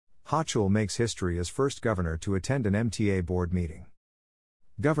Hochul makes history as first governor to attend an MTA board meeting.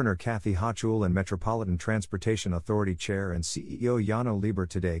 Governor Kathy Hochul and Metropolitan Transportation Authority Chair and CEO Janno Lieber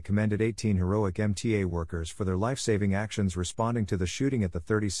today commended 18 heroic MTA workers for their life-saving actions responding to the shooting at the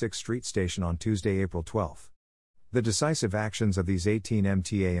 36th Street station on Tuesday, April 12. The decisive actions of these 18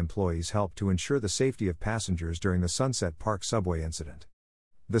 MTA employees helped to ensure the safety of passengers during the Sunset Park subway incident.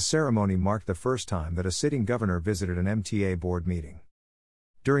 The ceremony marked the first time that a sitting governor visited an MTA board meeting.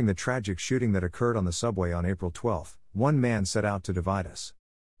 During the tragic shooting that occurred on the subway on April 12, one man set out to divide us.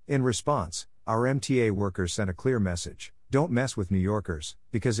 In response, our MTA workers sent a clear message: don't mess with New Yorkers,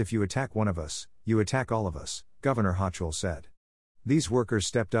 because if you attack one of us, you attack all of us, Governor Hochul said. These workers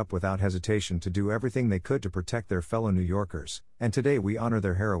stepped up without hesitation to do everything they could to protect their fellow New Yorkers, and today we honor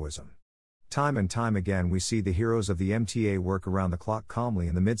their heroism. Time and time again we see the heroes of the MTA work around the clock calmly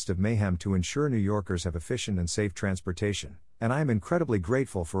in the midst of mayhem to ensure New Yorkers have efficient and safe transportation, and I am incredibly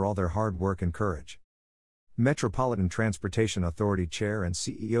grateful for all their hard work and courage. Metropolitan Transportation Authority Chair and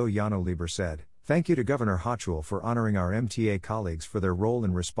CEO Janno Lieber said, "Thank you to Governor Hochul for honoring our MTA colleagues for their role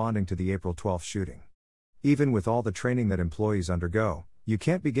in responding to the April 12 shooting. Even with all the training that employees undergo, you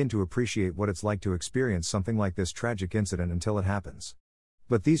can't begin to appreciate what it's like to experience something like this tragic incident until it happens.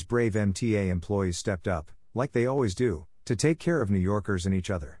 But these brave MTA employees stepped up, like they always do, to take care of New Yorkers and each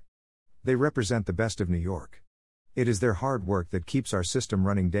other. They represent the best of New York. It is their hard work that keeps our system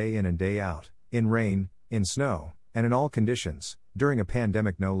running day in and day out, in rain, in snow, and in all conditions, during a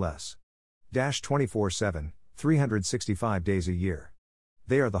pandemic no less. 24/7, 365 days a year.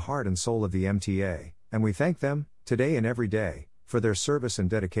 They are the heart and soul of the MTA, and we thank them, today and every day, for their service and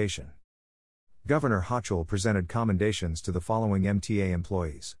dedication." Governor Hochul presented commendations to the following MTA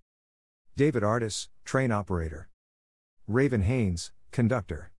employees: David Artis, train operator; Raven Haynes,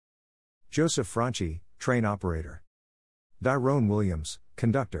 conductor; Joseph Franchi, train operator; Dyrone Williams,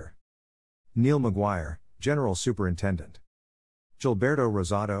 conductor; Neil McGuire, general superintendent; Gilberto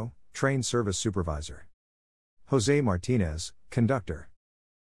Rosado, train service supervisor; Jose Martinez, conductor;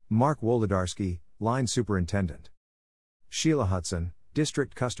 Mark Wolodarski, line superintendent; Sheila Hudson,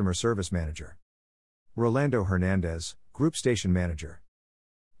 district customer service manager; Rolando Hernandez, group station manager;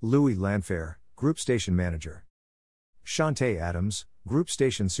 Louis Landfair, group station manager; Shantae Adams, group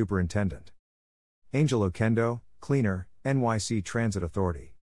station superintendent; Angel Okendo, cleaner, NYC Transit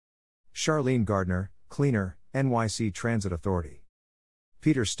Authority; Charlene Gardner, cleaner, NYC Transit Authority;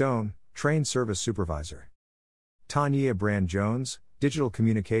 Peter Stone, train service supervisor; Tanya Brand Jones, digital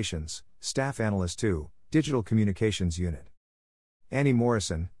communications, staff analyst 2, digital communications unit; Annie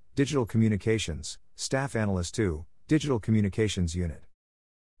Morrison, digital communications, staff analyst 2, digital communications unit;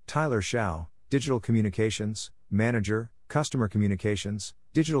 Tyler Shao, digital communications, manager, customer communications,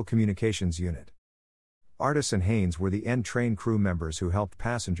 digital communications unit. Artis and Haynes were the N train crew members who helped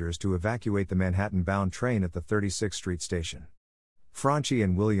passengers to evacuate the Manhattan-bound train at the 36th Street station. Franchi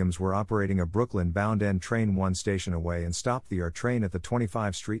and Williams were operating a Brooklyn-bound N train one station away and stopped the R train at the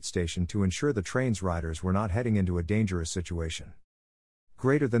 25th Street station to ensure the train's riders were not heading into a dangerous situation.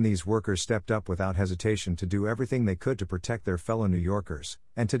 Greater than these workers stepped up without hesitation to do everything they could to protect their fellow New Yorkers,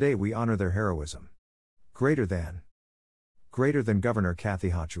 and today we honor their heroism. Greater than Governor Kathy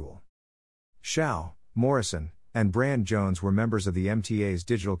Hochul. Shao, Morrison, and Brand Jones were members of the MTA's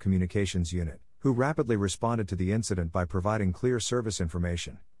Digital Communications Unit, who rapidly responded to the incident by providing clear service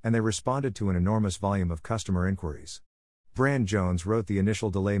information, and they responded to an enormous volume of customer inquiries. Brand Jones wrote the initial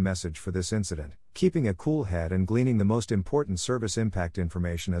delay message for this incident, keeping a cool head and gleaning the most important service impact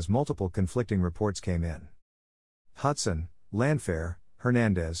information as multiple conflicting reports came in. Hudson, Landfair,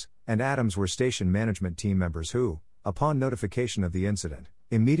 Hernandez, and Adams were station management team members who, upon notification of the incident,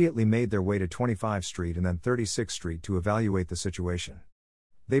 immediately made their way to 25th Street and then 36th Street to evaluate the situation.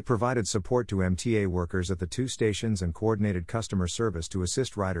 They provided support to MTA workers at the two stations and coordinated customer service to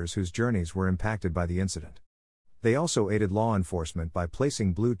assist riders whose journeys were impacted by the incident. They also aided law enforcement by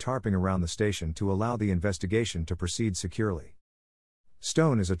placing blue tarping around the station to allow the investigation to proceed securely.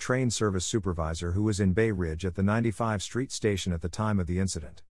 Stone is a train service supervisor who was in Bay Ridge at the 95th Street station at the time of the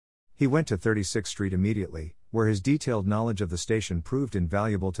incident. He went to 36th Street immediately, where his detailed knowledge of the station proved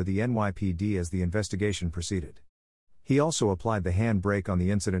invaluable to the NYPD as the investigation proceeded. He also applied the handbrake on the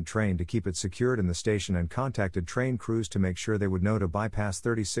incident train to keep it secured in the station and contacted train crews to make sure they would know to bypass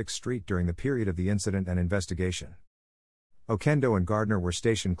 36th Street during the period of the incident and investigation. Okendo and Gardner were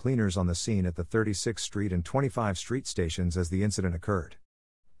station cleaners on the scene at the 36th Street and 25th Street stations as the incident occurred.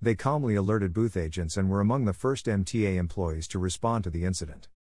 They calmly alerted booth agents and were among the first MTA employees to respond to the incident.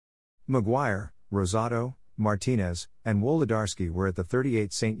 McGuire, Rosado, Martinez, and Wolodarski were at the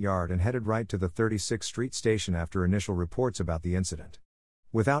 38th St. Yard and headed right to the 36th Street station after initial reports about the incident.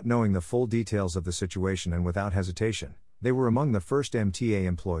 Without knowing the full details of the situation and without hesitation, they were among the first MTA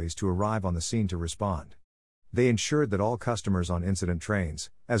employees to arrive on the scene to respond. They ensured that all customers on incident trains,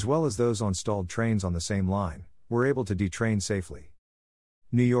 as well as those on stalled trains on the same line, were able to detrain safely.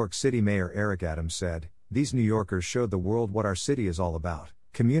 New York City Mayor Eric Adams said, "These New Yorkers showed the world what our city is all about,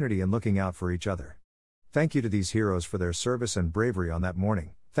 community and looking out for each other. Thank you to these heroes for their service and bravery on that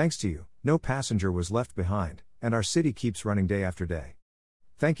morning. Thanks to you, no passenger was left behind, and our city keeps running day after day.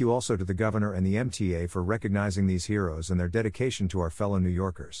 Thank you also to the governor and the MTA for recognizing these heroes and their dedication to our fellow New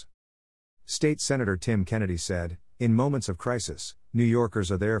Yorkers." State Senator Tim Kennedy said, "In moments of crisis, New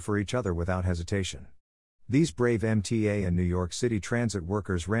Yorkers are there for each other without hesitation. These brave MTA and New York City Transit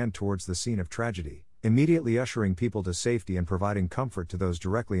workers ran towards the scene of tragedy, immediately ushering people to safety and providing comfort to those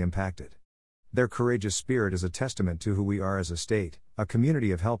directly impacted. Their courageous spirit is a testament to who we are as a state, a community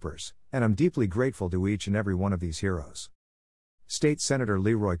of helpers, and I'm deeply grateful to each and every one of these heroes." State Senator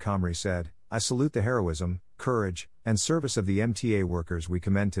Leroy Comrie said, "I salute the heroism, courage, and service of the MTA workers we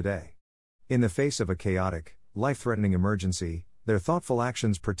commend today. In the face of a chaotic, life-threatening emergency, their thoughtful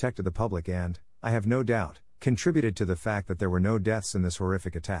actions protected the public and, I have no doubt, contributed to the fact that there were no deaths in this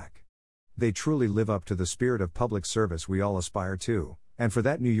horrific attack. They truly live up to the spirit of public service we all aspire to, and for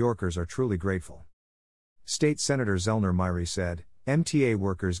that New Yorkers are truly grateful." State Senator Zellner Myrie said, "MTA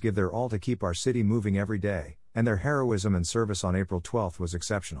workers give their all to keep our city moving every day, and their heroism and service on April 12 was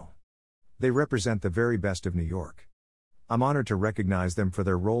exceptional. They represent the very best of New York. I'm honored to recognize them for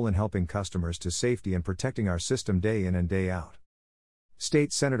their role in helping customers to safety and protecting our system day in and day out."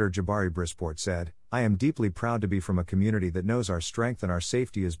 State Senator Jabari Brisport said, "I am deeply proud to be from a community that knows our strength and our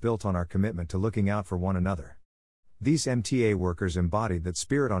safety is built on our commitment to looking out for one another. These MTA workers embodied that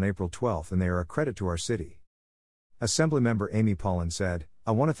spirit on April 12 and they are a credit to our city." Assemblymember Amy Paulin said,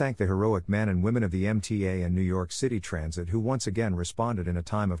 "I want to thank the heroic men and women of the MTA and New York City Transit who once again responded in a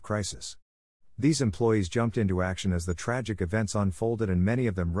time of crisis. These employees jumped into action as the tragic events unfolded and many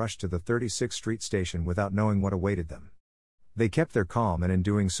of them rushed to the 36th Street station without knowing what awaited them. They kept their calm and in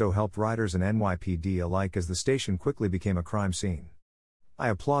doing so helped riders and NYPD alike as the station quickly became a crime scene. I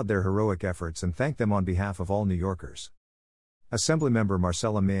applaud their heroic efforts and thank them on behalf of all New Yorkers." Assemblymember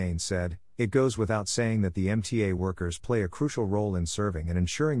Marcella Mayne said, "It goes without saying that the MTA workers play a crucial role in serving and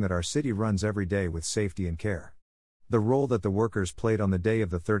ensuring that our city runs every day with safety and care. The role that the workers played on the day of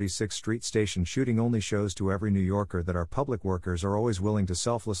the 36th Street station shooting only shows to every New Yorker that our public workers are always willing to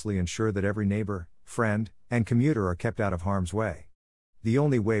selflessly ensure that every neighbor, friend, and commuter are kept out of harm's way. The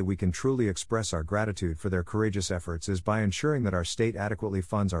only way we can truly express our gratitude for their courageous efforts is by ensuring that our state adequately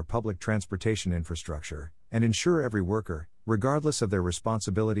funds our public transportation infrastructure, and ensure every worker, regardless of their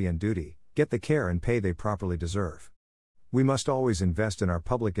responsibility and duty, get the care and pay they properly deserve. We must always invest in our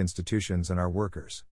public institutions and our workers.